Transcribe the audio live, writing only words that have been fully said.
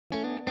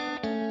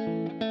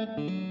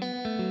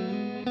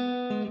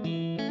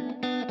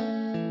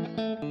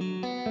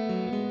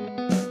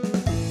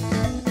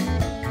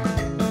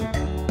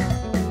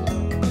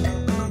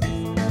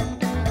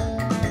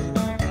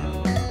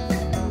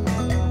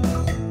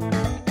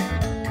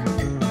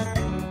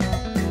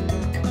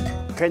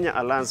Kenya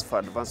Alliance for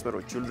Advancement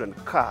of Children,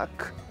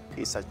 KAAC,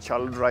 is a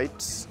child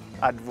rights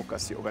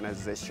advocacy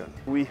organization.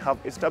 We have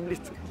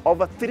established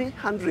over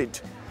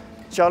 300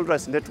 child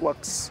rights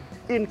networks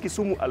in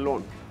Kisumu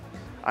alone.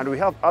 And we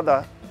have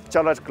other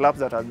child rights clubs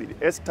that have been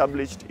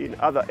established in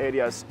other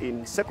areas,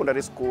 in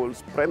secondary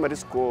schools, primary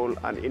school,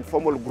 and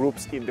informal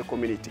groups in the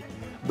community.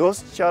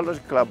 Those child rights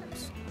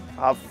clubs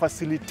have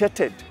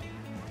facilitated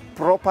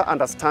proper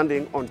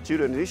understanding on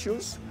children's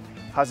issues,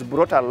 has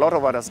brought a lot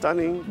of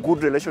understanding,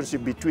 good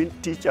relationship between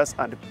teachers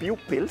and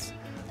pupils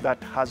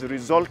that has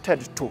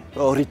resulted to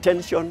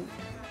retention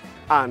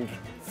and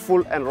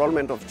full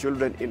enrollment of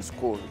children in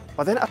school.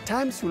 But then at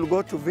times we'll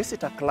go to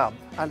visit a club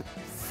and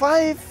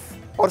 5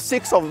 or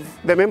 6 of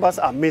the members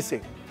are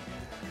missing.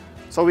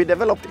 So we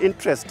developed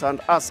interest and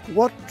asked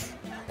what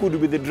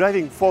could be the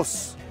driving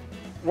force?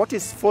 What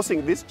is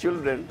forcing these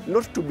children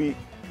not to be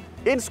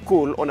in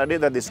school on a day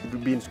that they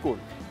should be in school?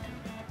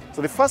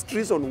 So the first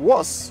reason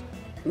was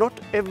not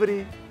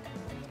every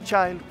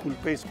child could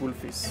pay school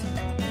fees.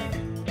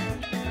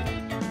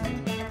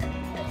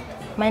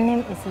 My name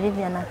is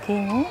Vivian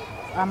Akinyi.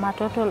 I'm a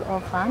total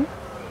orphan,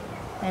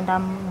 and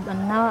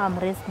now I'm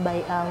raised by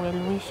a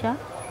well-wisher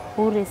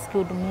who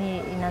rescued me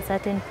in a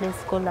certain place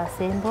called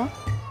Asembo.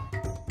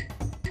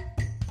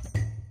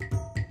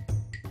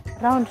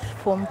 Around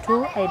Form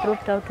 2, I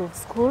dropped out of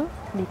school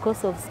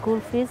because of school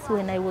fees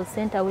when I was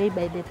sent away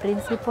by the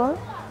principal.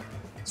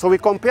 So we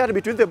compared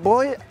between the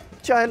boy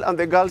child and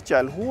the girl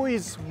child, who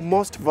is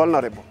most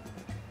vulnerable.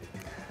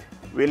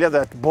 We realized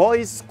that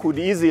boys could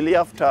easily,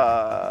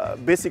 after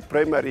basic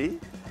primary,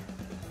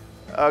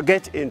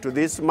 get into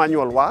this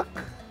manual work,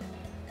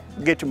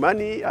 get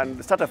money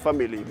and start a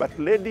family. But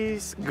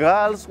ladies,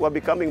 girls were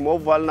becoming more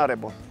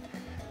vulnerable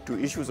to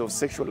issues of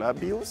sexual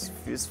abuse,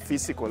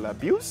 physical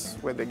abuse,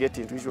 when they get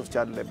into issues of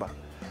child labor.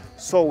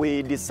 So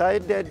we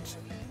decided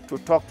to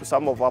talk to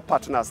some of our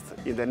partners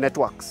in the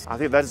networks. I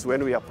think that is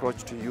when we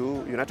approached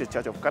United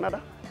Church of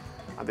Canada,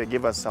 and they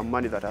gave us some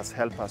money that has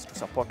helped us to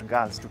support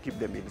girls to keep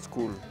them in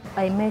school.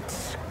 I met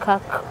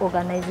KAAC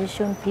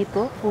organization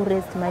people who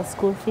raised my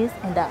school fees,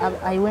 and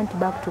I went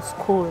back to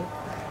school.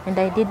 And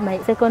I did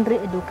my secondary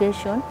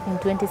education in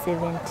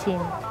 2017.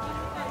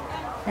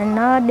 And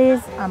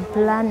nowadays I'm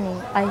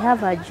planning, I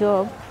have a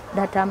job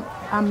that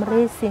I'm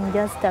raising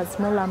just a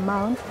small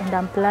amount, and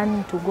I'm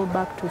planning to go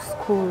back to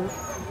school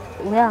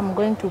where I'm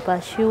going to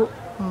pursue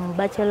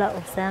Bachelor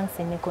of Science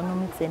in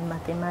Economics and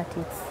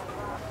Mathematics.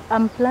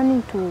 I'm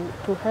planning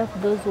to help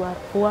those who are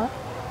poor,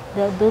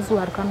 those who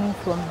are coming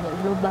from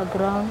low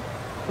background,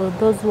 or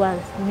those who are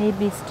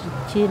maybe street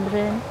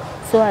children,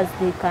 so as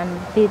they can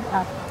build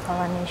up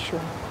our nation.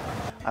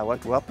 I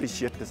want to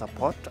appreciate the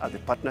support and the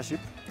partnership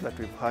that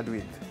we've had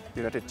with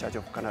United Church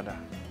of Canada.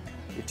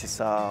 It is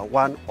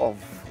one of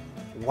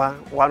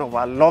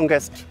our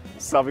longest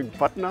serving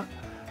partner,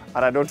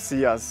 and I don't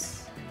see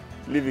us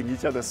leaving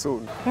each other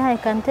soon. Yeah, I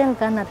can tell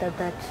Canada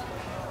that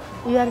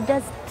we are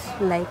just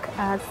like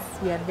us,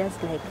 we are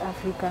just like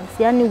Africans.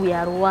 Yani we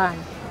are one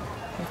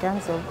in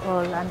terms of all,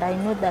 and I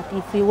know that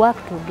if we work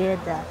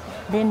together,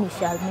 then we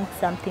shall make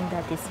something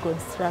that is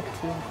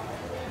constructive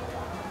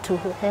to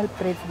help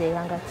raise the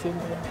younger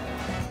children.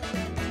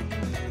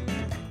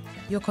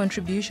 Your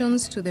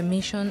contributions to the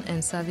Mission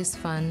and Service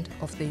Fund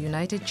of the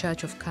United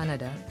Church of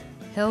Canada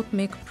help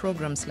make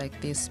programs like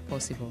this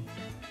possible.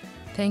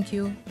 Thank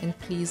you, and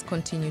please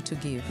continue to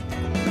give.